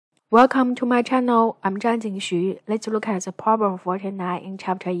Welcome to my channel. I'm Zhang Xu. Let's look at the problem 49 in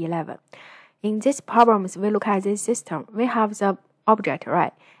chapter 11. In this problem, we look at this system. We have the object,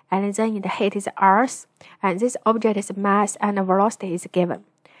 right? And then it hits Earth, and this object's mass and velocity is given.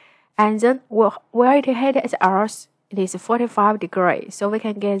 And then where it hits Earth, it is 45 degrees, so we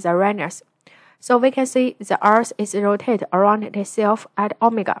can get the radius. So we can see the Earth is rotated around itself at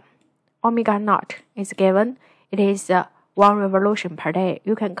omega. Omega naught is given. It is 1 revolution per day.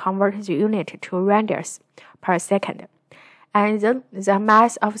 You can convert the unit to radius per second. And then the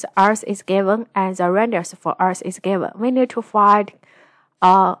mass of the Earth is given and the radius for Earth is given. We need to find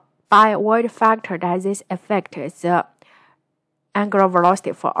by what factor does this affect the angular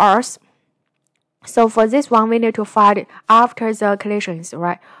velocity for Earth. So for this one, we need to find after the collisions,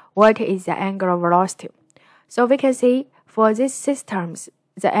 right? What is the angular velocity? So we can see for these systems,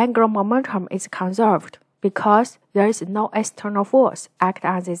 the angular momentum is conserved because there is no external force act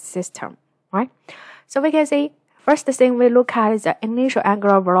on this system, right? So we can see, first thing we look at the initial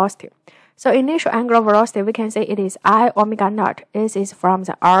angular velocity. So initial angular velocity, we can say it is I omega naught. This is from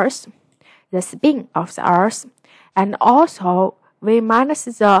the Earth, the spin of the Earth, and also we minus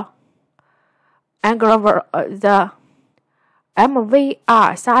the angular the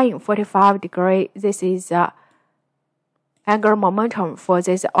MVR sine 45 degrees. This is the angular momentum for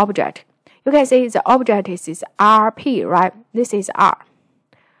this object. You can see the object is RP, right? This is R.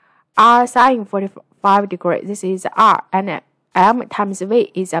 R sine 45 degrees. This is R. And M times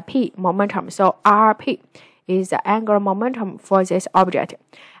V is a P momentum. So RP is the angular momentum for this object.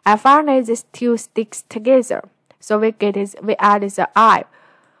 And finally, these two sticks together. So we add the I,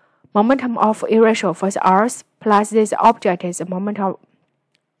 momentum of inertia for the Earth, plus this object is momentum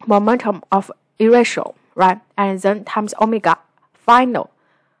of inertia, right? And then times omega, final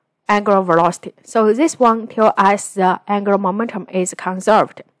angular velocity. So this one tells us the angular momentum is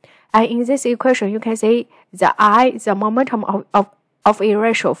conserved. And in this equation, you can see the I, the momentum of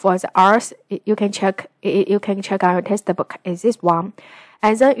inertia for the Earth. You can check on your textbook is this one.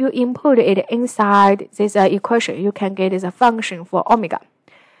 And then you input it inside this equation. You can get the function for omega.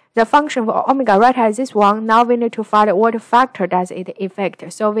 The function for omega right at this one. Now we need to find what factor does it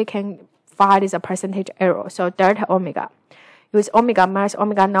affect. So we can find the percentage error. So delta omega. Use omega minus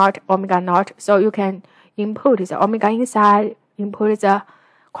omega naught. So you can input the omega inside, input the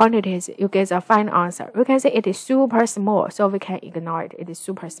quantities, you get the final answer. You can say it is super small, so we can ignore it. It is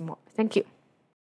super small. Thank you.